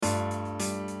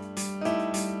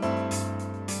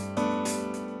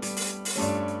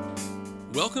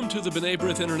Welcome to the B'nai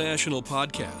B'rith International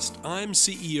podcast. I'm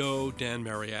CEO Dan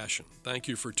Mariaschin. Thank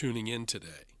you for tuning in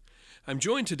today. I'm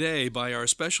joined today by our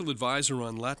special advisor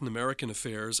on Latin American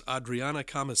affairs, Adriana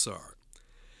Camisar.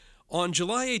 On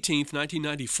July 18,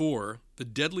 1994, the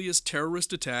deadliest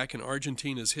terrorist attack in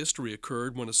Argentina's history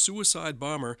occurred when a suicide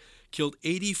bomber killed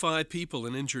 85 people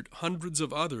and injured hundreds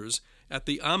of others at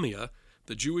the AMIA,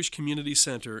 the Jewish Community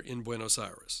Center in Buenos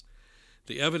Aires.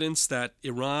 The evidence that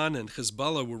Iran and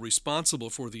Hezbollah were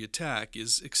responsible for the attack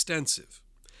is extensive.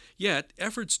 Yet,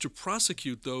 efforts to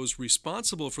prosecute those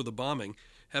responsible for the bombing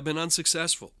have been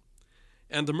unsuccessful.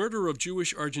 And the murder of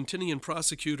Jewish Argentinian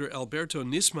prosecutor Alberto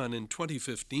Nisman in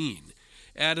 2015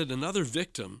 added another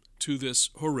victim to this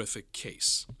horrific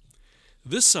case.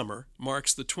 This summer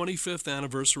marks the 25th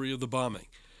anniversary of the bombing,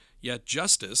 yet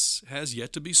justice has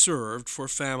yet to be served for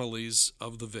families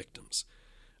of the victims.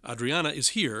 Adriana is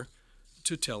here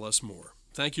to tell us more.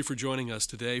 Thank you for joining us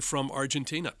today from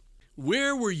Argentina.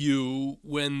 Where were you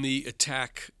when the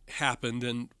attack happened,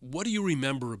 and what do you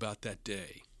remember about that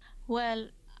day? Well,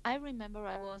 I remember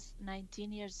I was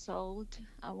 19 years old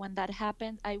when that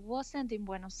happened. I wasn't in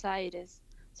Buenos Aires,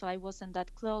 so I wasn't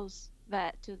that close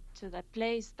to that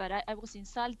place, but I was in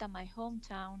Salta, my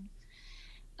hometown.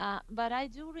 But I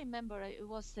do remember it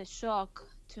was a shock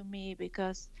to me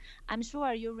because I'm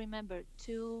sure you remember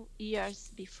 2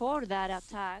 years before that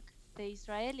attack, the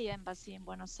Israeli embassy in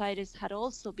Buenos Aires had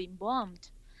also been bombed.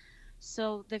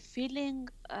 So the feeling,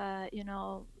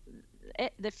 the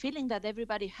feeling that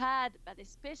everybody had, but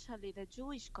especially the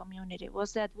Jewish community,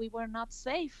 was that we were not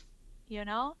safe,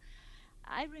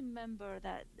 I remember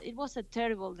that it was a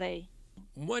terrible day.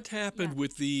 What happened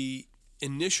with the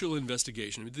initial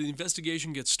investigation? Did the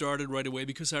investigation get started right away?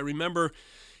 Because I remember,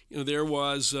 there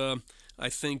was,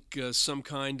 some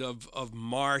kind of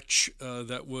march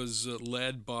that was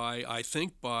led by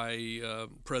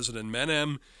President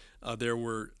Menem. There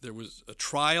was a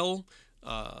trial.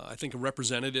 I think a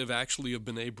representative actually of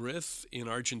B'nai B'rith in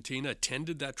Argentina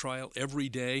attended that trial every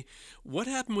day. What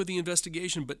happened with the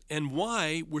investigation, and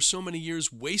why were so many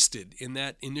years wasted in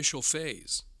that initial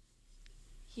phase?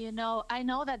 I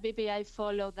know that BBI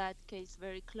followed that case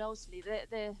very closely.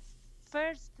 The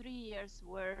first 3 years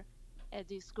were a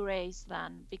disgrace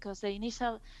then, because the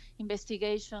initial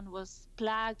investigation was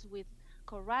plagued with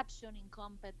corruption,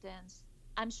 incompetence.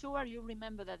 I'm sure you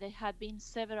remember that there had been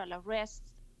several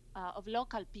arrests of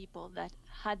local people that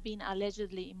had been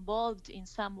allegedly involved in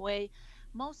some way,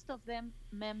 most of them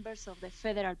members of the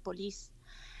federal police.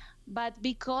 But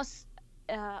because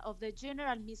of the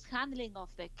general mishandling of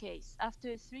the case,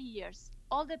 after 3 years,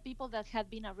 all the people that had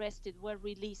been arrested were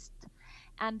released,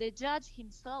 and the judge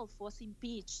himself was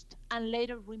impeached and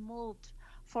later removed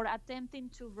for attempting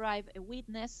to bribe a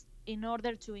witness in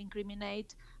order to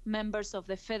incriminate members of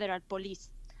the federal police.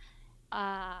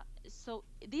 So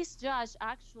this judge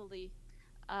actually,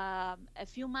 a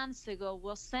few months ago,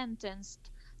 was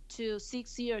sentenced to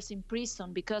 6 years in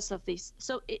prison because of this.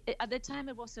 So at the time,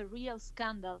 it was a real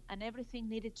scandal, and everything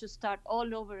needed to start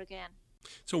all over again.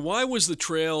 So why was the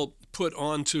trail put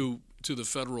onto the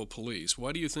federal police?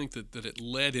 Why do you think that it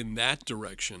led in that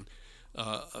direction,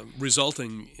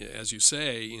 resulting, as you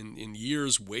say, in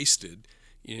years wasted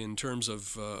in terms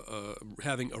of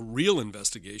having a real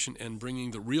investigation and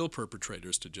bringing the real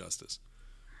perpetrators to justice?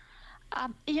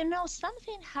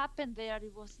 Something happened there.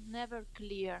 It was never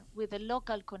clear with the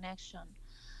local connection.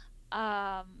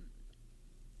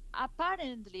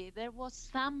 Apparently, there was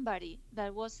somebody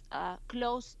that was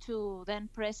close to then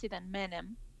President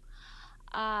Menem,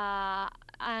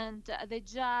 and the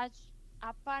judge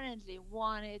apparently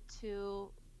wanted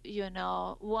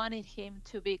him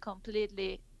to be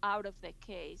completely out of the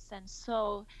case, and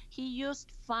so he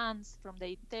used funds from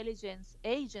the intelligence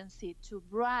agency to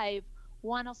bribe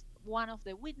one of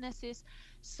the witnesses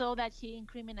so that he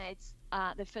incriminates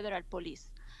the federal police.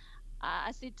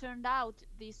 As it turned out,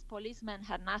 these policemen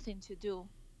had nothing to do,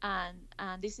 and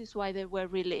this is why they were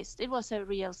released. It was a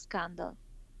real scandal.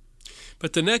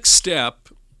 But the next step,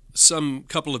 some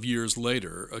couple of years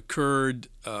later, occurred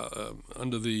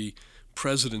under the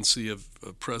presidency of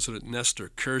President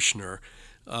Nestor Kirchner.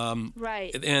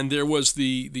 Right. And there was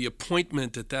the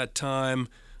appointment at that time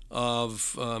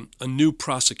of a new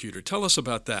prosecutor. Tell us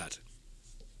about that.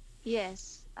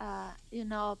 Yes.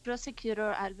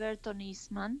 Prosecutor Alberto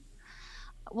Nisman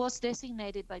was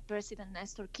designated by President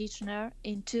Nestor Kirchner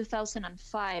in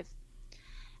 2005.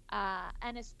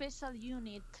 And a special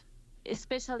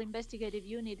investigative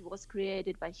unit was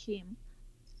created by him.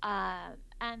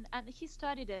 And he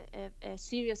started a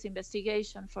serious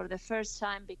investigation for the first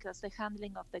time because the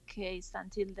handling of the case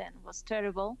until then was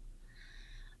terrible.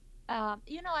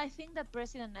 I think that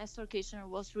President Nestor Kirchner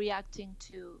was reacting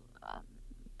to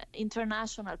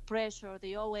international pressure.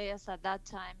 The OAS at that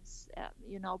time,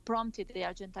 prompted the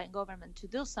Argentine government to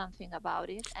do something about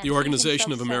it. And the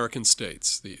Organization of American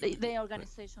States. The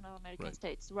Organization of American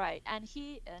States, right. And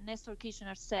Nestor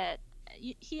Kirchner said,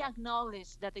 he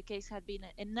acknowledged that the case had been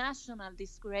a national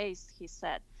disgrace, he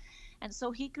said. And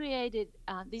so he created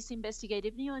this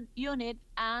investigative unit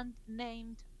and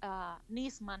named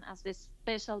Nisman as the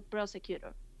special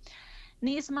prosecutor.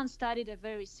 Nisman started a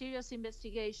very serious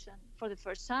investigation for the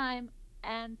first time,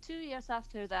 and 2 years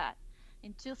after that,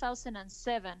 in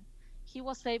 2007, he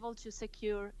was able to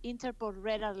secure Interpol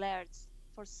red alerts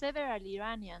for several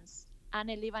Iranians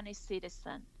and a Lebanese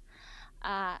citizen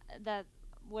that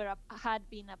had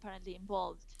been apparently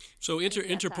involved. So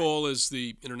Interpol is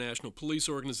the international police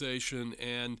organization,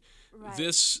 and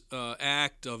this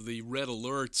act of the red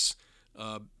alerts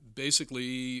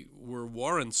basically were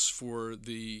warrants for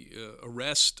the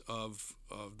arrest of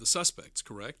the suspects,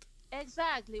 correct?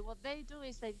 Exactly. What they do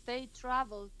is that they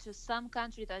travel to some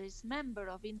country that is member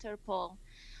of Interpol.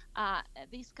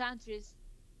 These countries,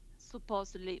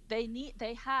 supposedly, they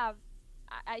have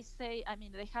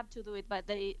to do it, but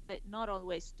they not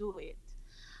always do it.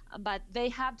 But they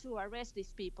have to arrest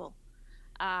these people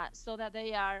so that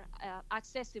they are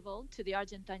accessible to the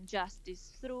Argentine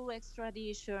justice through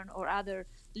extradition or other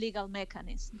legal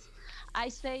mechanisms. I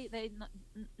say they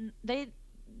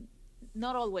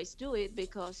not always do it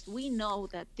because we know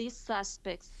that these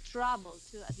suspects travel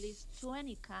to at least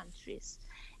 20 countries,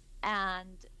 and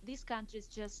these countries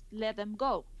just let them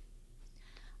go.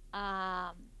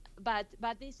 But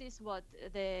this is what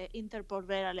the Interpol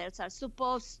red alerts are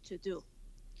supposed to do.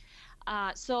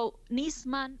 So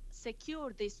Nisman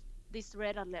secured these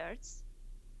red alerts,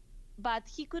 but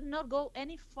he could not go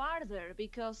any farther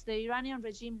because the Iranian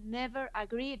regime never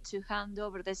agreed to hand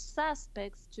over the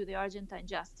suspects to the Argentine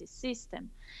justice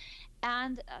system.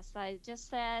 And as I just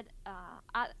said,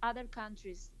 other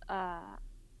countries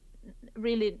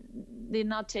really did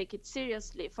not take it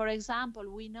seriously. For example,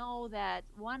 we know that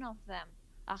one of them,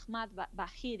 Ahmad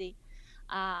Bahiri,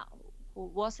 who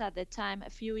was at the time, a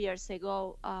few years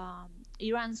ago,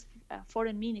 Iran's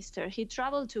foreign minister, he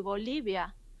traveled to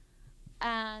Bolivia.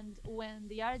 And when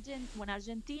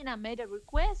Argentina made a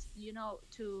request,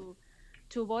 to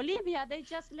Bolivia, they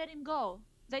just let him go.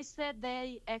 They said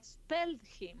they expelled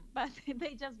him, but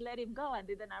they just let him go and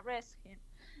didn't arrest him.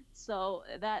 So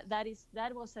that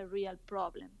was a real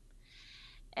problem.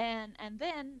 And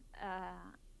then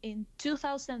in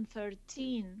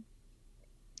 2013,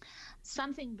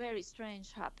 something very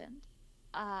strange happened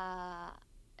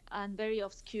and very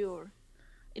obscure.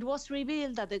 It was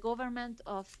revealed that the government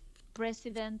of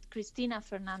President Cristina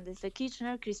Fernandez de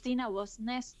Kirchner, Cristina was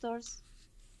Nestor's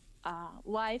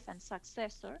wife and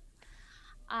successor,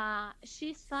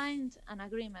 she signed an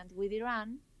agreement with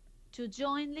Iran to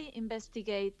jointly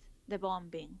investigate the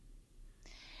bombing.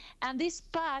 And this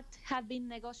pact had been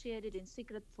negotiated in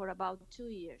secret for about 2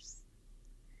 years.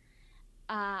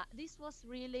 This was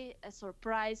really a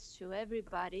surprise to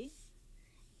everybody.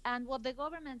 And what the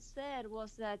government said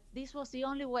was that this was the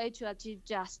only way to achieve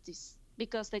justice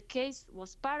because the case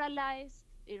was paralyzed.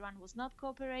 Iran was not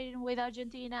cooperating with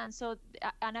Argentina. And so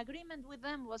an agreement with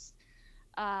them was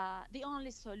the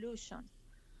only solution.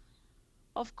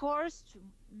 Of course, to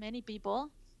many people,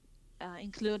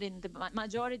 including the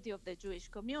majority of the Jewish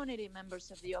community,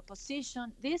 members of the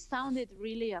opposition, this sounded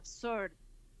really absurd.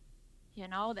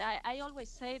 I always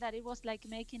say that it was like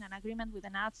making an agreement with the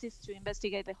Nazis to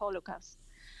investigate the Holocaust.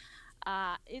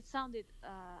 It sounded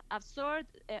absurd.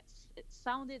 It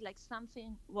sounded like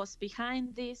something was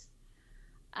behind this.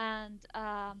 And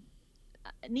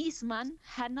Nisman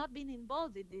had not been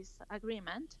involved in this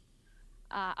agreement.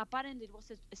 Apparently, it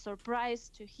was a surprise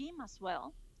to him as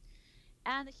well.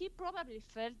 And he probably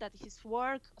felt that his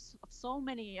work of so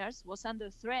many years was under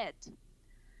threat.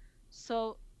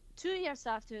 So 2 years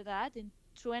after that, in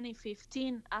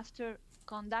 2015, after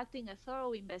conducting a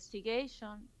thorough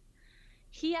investigation,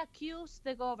 he accused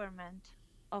the government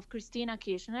of Cristina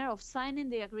Kirchner of signing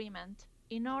the agreement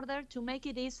in order to make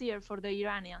it easier for the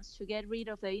Iranians to get rid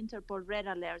of the Interpol red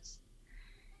alerts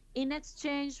in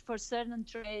exchange for certain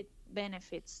trade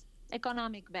benefits,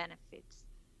 economic benefits.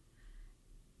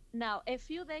 Now, a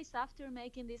few days after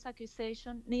making this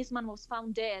accusation, Nisman was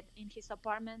found dead in his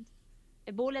apartment,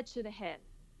 a bullet to the head.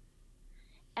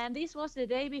 And this was the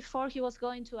day before he was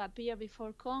going to appear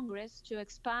before Congress to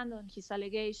expand on his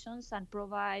allegations and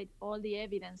provide all the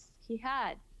evidence he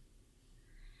had.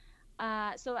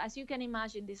 So as you can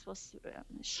imagine, this was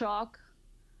shock.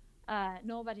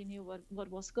 Nobody knew what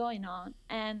was going on.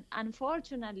 And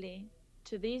unfortunately,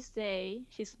 to this day,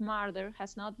 his murder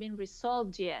has not been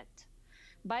resolved yet.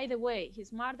 By the way,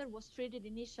 his murder was treated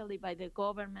initially by the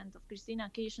government of Cristina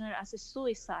Kirchner as a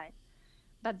suicide,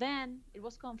 but then it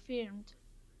was confirmed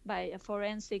by a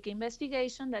forensic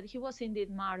investigation that he was indeed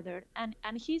murdered, and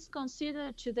he's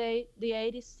considered today the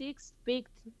 86th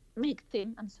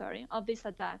victim of this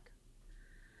attack.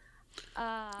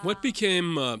 What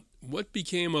became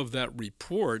of that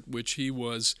report, which he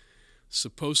was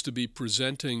supposed to be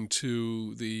presenting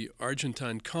to the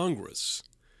Argentine Congress?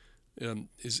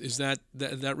 Is that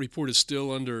report is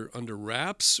still under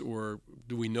wraps, or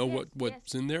do we know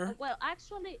what's in there? Well,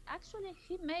 actually,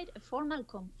 he made a formal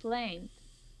complaint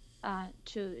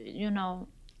to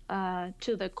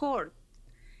the court,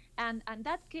 and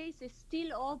that case is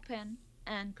still open.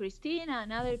 And Cristina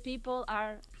and other people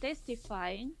are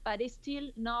testifying, but it's still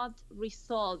not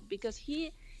resolved because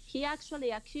he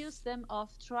actually accused them of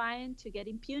trying to get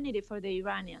impunity for the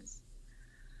Iranians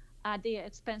at the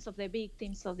expense of the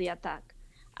victims of the attack.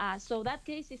 So that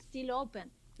case is still open.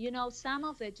 Some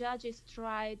of the judges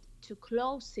tried to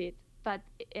close it, but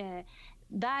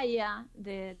DAIA,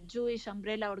 the Jewish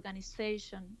umbrella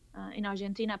organization in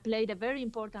Argentina, played a very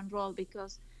important role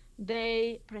because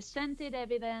they presented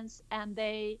evidence and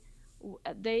they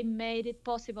made it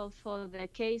possible for the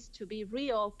case to be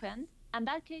reopened, and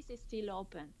that case is still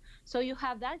open. So you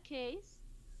have that case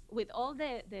with all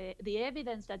the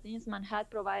evidence that Nisman had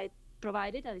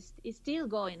provided that is still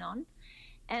going on,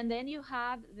 and then you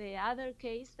have the other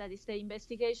case that is the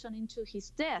investigation into his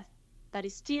death that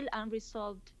is still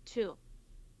unresolved too.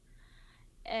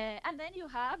 And then you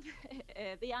have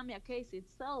the AMIA case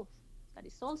itself that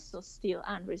is also still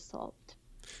unresolved.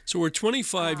 So we're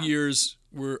 25 years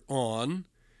we're on.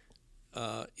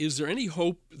 Is there any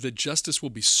hope that justice will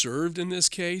be served in this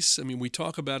case? I mean, we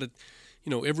talk about it,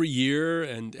 every year,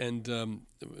 and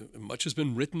much has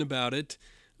been written about it.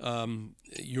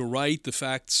 You're right. The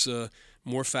facts,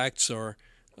 more facts are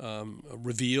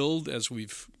revealed as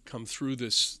we've come through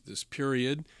this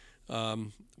period.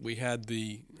 We had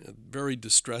the very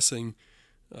distressing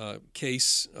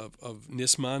case of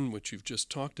Nisman, which you've just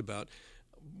talked about.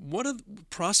 What are the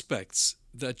prospects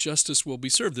that justice will be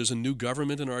served? There's a new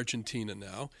government in Argentina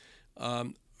now.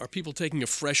 Are people taking a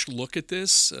fresh look at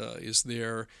this? Are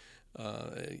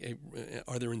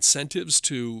there incentives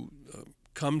to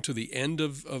come to the end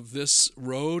of this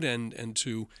road and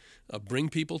to bring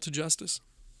people to justice?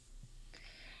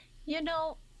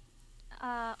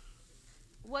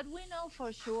 What we know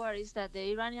for sure is that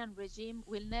the Iranian regime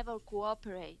will never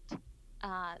cooperate.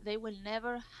 They will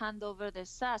never hand over the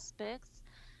suspects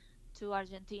to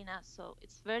Argentina. So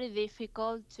it's very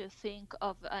difficult to think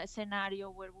of a scenario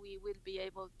where we will be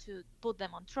able to put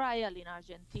them on trial in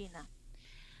Argentina,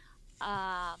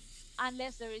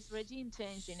 unless there is regime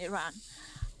change in Iran.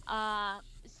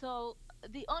 So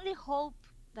the only hope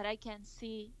that I can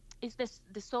see is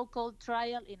the so-called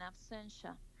trial in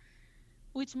absentia,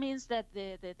 which means that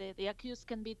the accused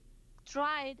can be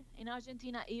tried in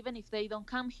Argentina even if they don't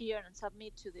come here and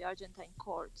submit to the Argentine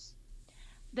courts.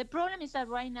 The problem is that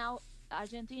right now,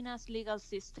 Argentina's legal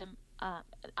system,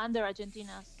 under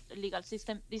Argentina's legal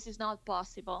system, this is not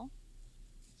possible.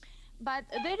 But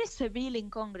there is a bill in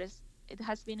Congress. It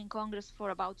has been in Congress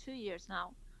for about 2 years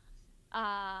now.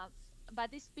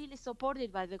 But this bill is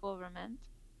supported by the government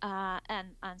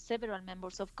and several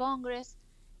members of Congress.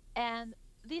 And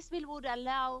this bill would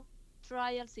allow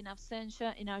trials in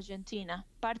absentia in Argentina,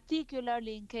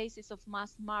 particularly in cases of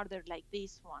mass murder like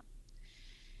this one.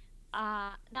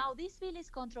 Now, this bill is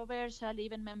controversial.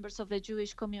 Even members of the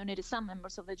Jewish community, some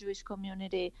members of the Jewish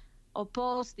community,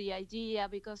 oppose the idea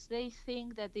because they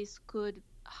think that this could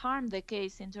harm the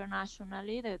case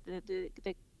internationally, that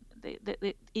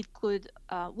it could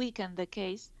weaken the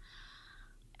case.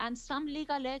 And some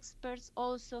legal experts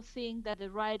also think that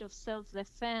the right of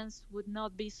self-defense would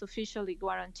not be sufficiently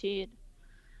guaranteed.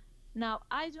 Now,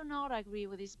 I do not agree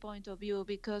with this point of view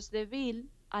because the bill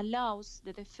allows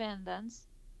the defendants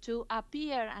to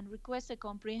appear and request a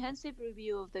comprehensive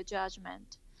review of the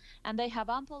judgment, and they have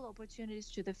ample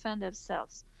opportunities to defend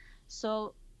themselves.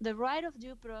 So the right of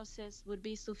due process would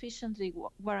be sufficiently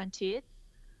guaranteed.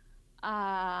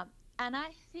 And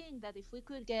I think that if we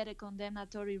could get a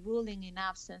condemnatory ruling in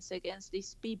absence against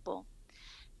these people,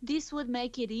 this would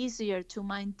make it easier to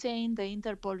maintain the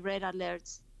Interpol red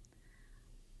alerts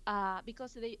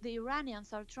because the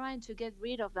Iranians are trying to get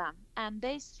rid of them. And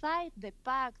they cite the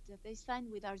pact that they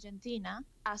signed with Argentina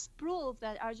as proof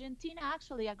that Argentina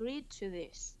actually agreed to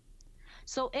this.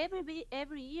 So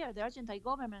every year, the Argentine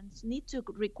governments need to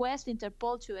request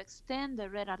Interpol to extend the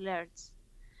red alerts.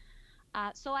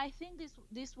 So I think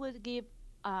this would give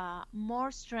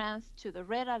more strength to the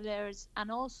red alerts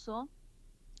and also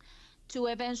to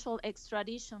eventual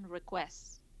extradition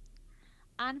requests.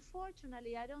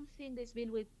 Unfortunately, I don't think this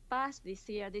bill will pass this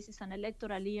year. This is an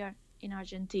electoral year in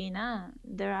Argentina.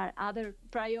 There are other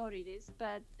priorities,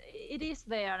 but it is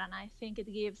there, and I think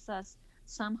it gives us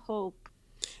some hope.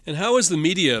 And how has the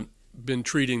media been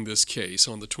treating this case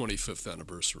on the 25th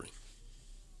anniversary?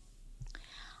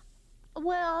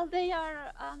 Well, they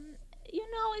are,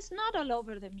 it's not all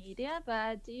over the media,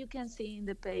 but you can see in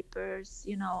the papers,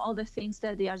 all the things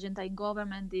that the Argentine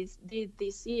government did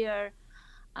this year,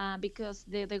 because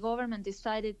the government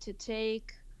decided to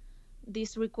take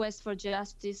this request for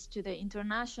justice to the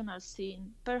international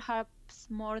scene, perhaps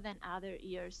more than other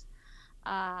years.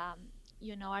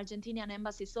 Argentinian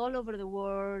embassies all over the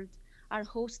world are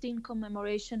hosting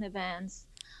commemoration events.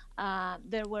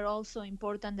 There were also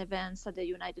important events at the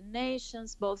United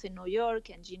Nations, both in New York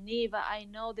and Geneva. I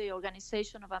know the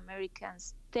Organization of American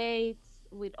States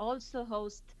will also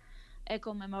host a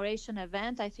commemoration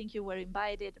event. I think you were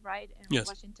invited, right, in Yes.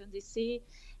 Washington, D.C.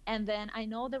 And then I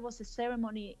know there was a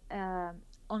ceremony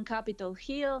on Capitol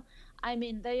Hill. I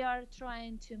mean, they are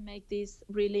trying to make this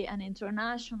really an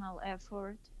international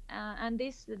effort. And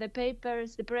the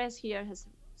papers, the press here has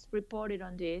reported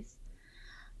on this.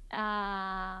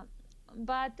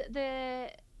 But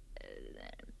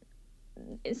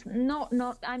it's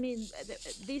not. I mean,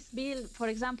 this bill, for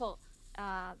example,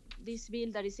 this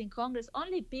bill that is in Congress,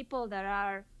 only people that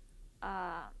are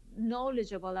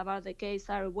knowledgeable about the case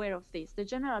are aware of this. The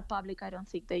general public, I don't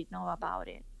think they know about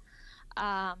it.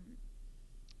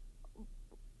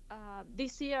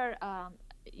 This year,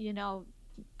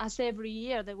 as every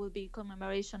year, there will be a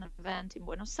commemoration event in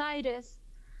Buenos Aires,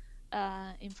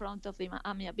 in front of the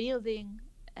AMIA building,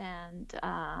 and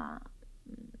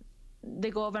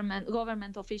the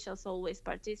government officials always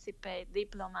participate,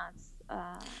 diplomats.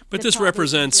 But this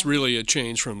represents really a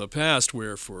change from the past,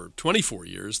 where for 24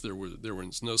 years there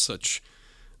was no such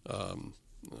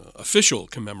official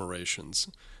commemorations.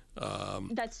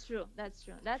 That's true. That's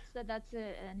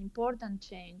an important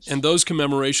change. And those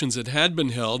commemorations that had been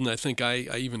held, and I think I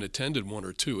even attended one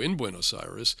or two in Buenos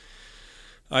Aires,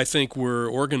 I think were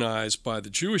organized by the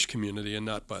Jewish community and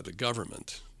not by the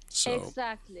government. So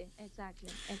Exactly.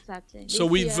 So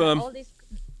we've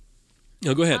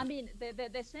no, go ahead. I mean,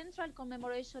 the central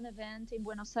commemoration event in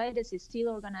Buenos Aires is still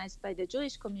organized by the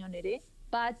Jewish community,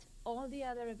 but all the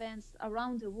other events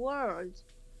around the world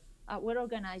were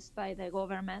organized by the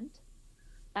government,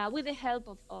 with the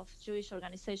help of Jewish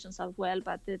organizations as well.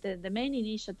 But the main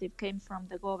initiative came from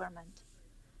the government,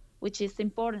 which is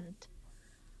important.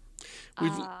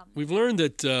 We've learned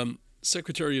that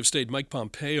Secretary of State Mike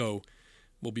Pompeo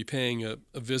will be paying a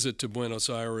visit to Buenos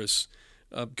Aires.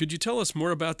 Could you tell us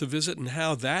more about the visit and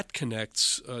how that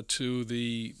connects to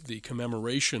the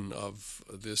commemoration of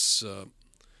this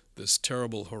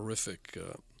terrible, horrific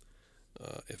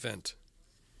event?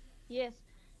 Yes,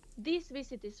 this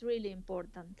visit is really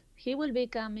important. He will be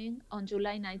coming on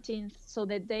July 19th, so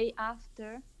the day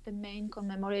after the main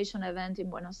commemoration event in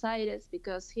Buenos Aires,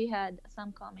 because he had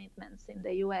some commitments in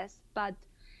the U.S. But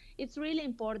it's really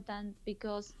important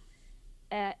because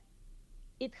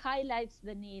it highlights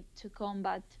the need to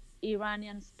combat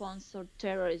Iranian-sponsored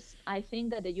terrorism. I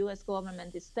think that the U.S.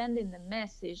 government is sending the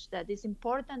message that it's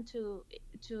important to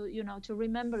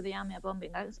remember the AMIA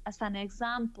bombing as an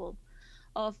example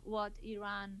of what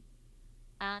Iran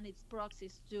and its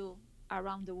proxies do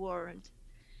around the world.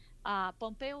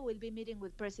 Pompeo will be meeting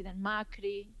with President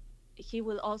Macri. He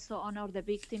will also honor the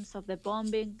victims of the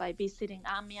bombing by visiting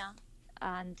AMIA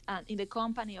and in the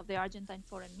company of the Argentine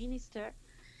foreign minister.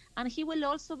 And he will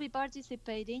also be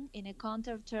participating in a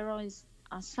counter-terrorism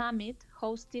summit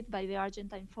hosted by the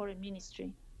Argentine foreign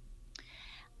ministry.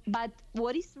 But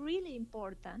what is really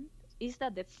important is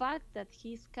that the fact that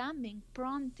he's coming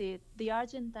prompted the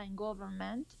Argentine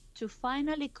government to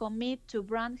finally commit to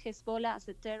brand Hezbollah as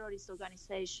a terrorist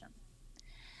organization.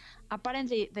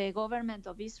 Apparently, the government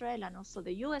of Israel and also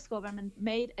the U.S. government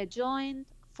made a joint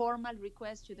formal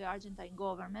request to the Argentine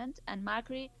government, and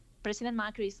President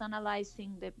Macri is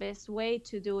analyzing the best way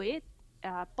to do it,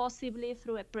 possibly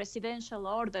through a presidential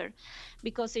order,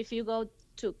 because if you go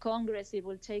to Congress, it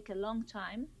will take a long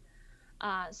time.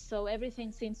 So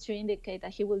everything seems to indicate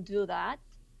that he will do that.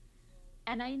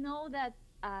 And I know that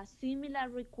similar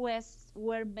requests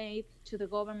were made to the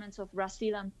governments of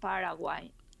Brazil and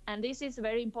Paraguay. And this is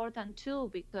very important too,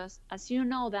 because as you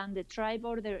know, then the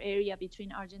tri-border area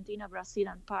between Argentina, Brazil,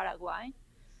 and Paraguay,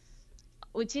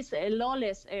 which is a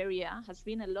lawless area, has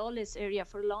been a lawless area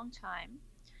for a long time,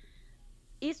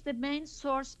 is the main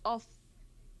source of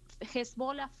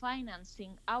Hezbollah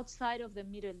financing outside of the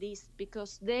Middle East,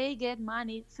 because they get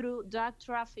money through drug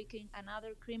trafficking and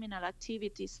other criminal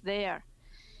activities there.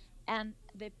 And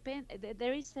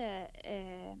there is a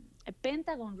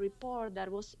Pentagon report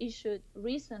that was issued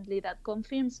recently that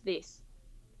confirms this.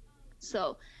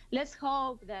 So let's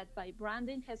hope that by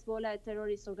branding Hezbollah a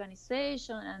terrorist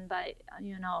organization and by,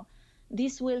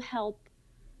 this will help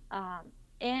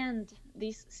end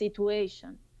this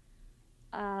situation.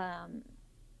 I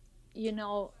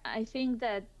think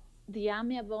that the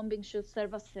AMIA bombing should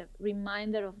serve as a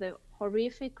reminder of the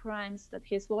horrific crimes that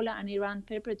Hezbollah and Iran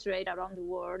perpetrate around the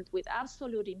world with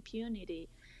absolute impunity,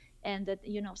 and that,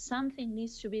 something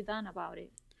needs to be done about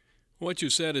it. What you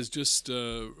said is just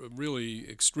really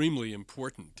extremely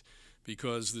important,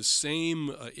 because the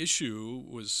same issue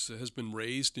has been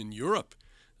raised in Europe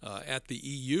at the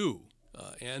EU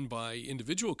and by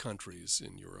individual countries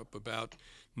in Europe about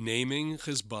naming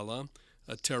Hezbollah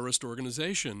a terrorist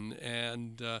organization.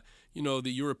 And,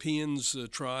 the Europeans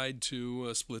tried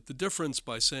to split the difference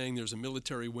by saying there's a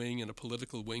military wing and a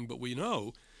political wing, but we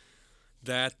know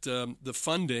that the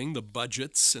funding, the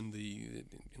budgets, and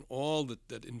all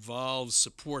that involves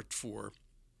support for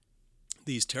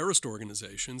these terrorist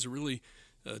organizations are really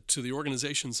to the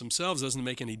organizations themselves doesn't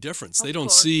make any difference. They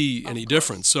don't see any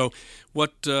difference. So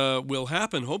what will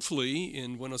happen, hopefully,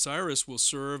 in Buenos Aires will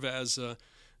serve as a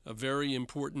very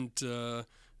important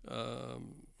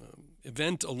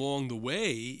event along the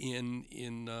way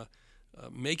in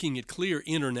making it clear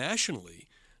internationally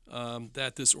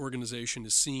that this organization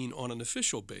is seen on an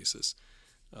official basis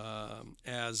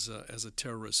as a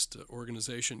terrorist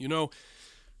organization.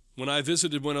 When I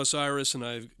visited Buenos Aires and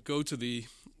I go to the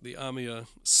AMIA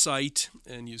site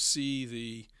and you see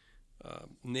the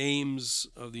names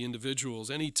of the individuals,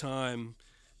 any time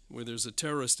where there's a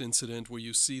terrorist incident where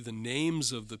you see the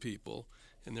names of the people,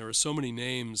 and there are so many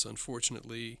names,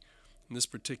 unfortunately, in this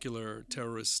particular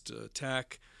terrorist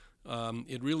attack,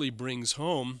 it really brings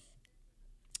home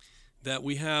that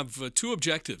we have two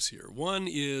objectives here. One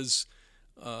is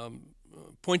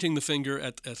pointing the finger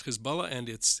at Hezbollah and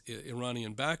its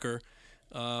Iranian backer,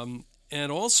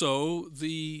 and also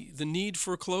the need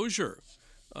for closure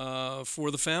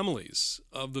for the families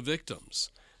of the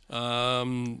victims.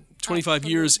 25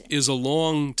 years is a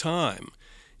long time,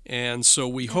 and so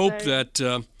we hope that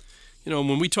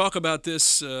when we talk about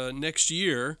this next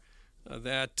year,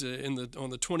 that on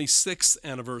the 26th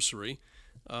anniversary,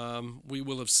 we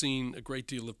will have seen a great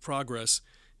deal of progress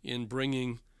in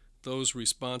bringing those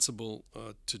responsible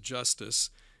to justice.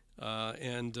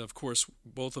 And, of course,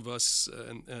 both of us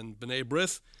and B'nai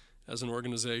B'rith, as an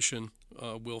organization,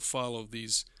 will follow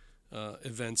these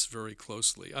events very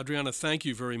closely. Adriana, thank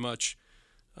you very much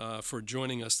for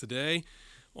joining us today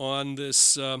on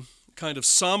this kind of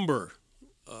somber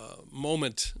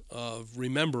moment of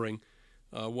remembering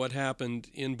what happened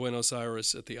in Buenos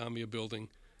Aires at the AMIA building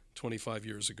 25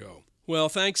 years ago. Well,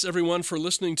 thanks everyone for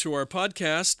listening to our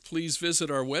podcast. Please visit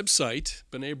our website,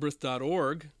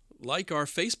 bnaibrith.org, like our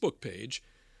Facebook page,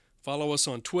 follow us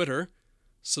on Twitter,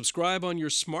 subscribe on your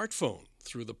smartphone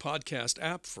through the podcast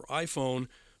app for iPhone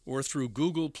or through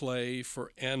Google Play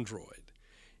for Android.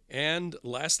 And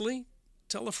lastly,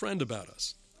 tell a friend about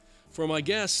us. For my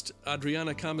guest,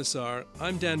 Adriana Camisar,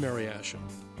 I'm Dan Mariaschin.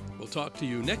 We'll talk to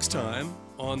you next time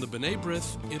on the B'nai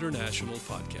B'rith International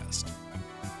Podcast.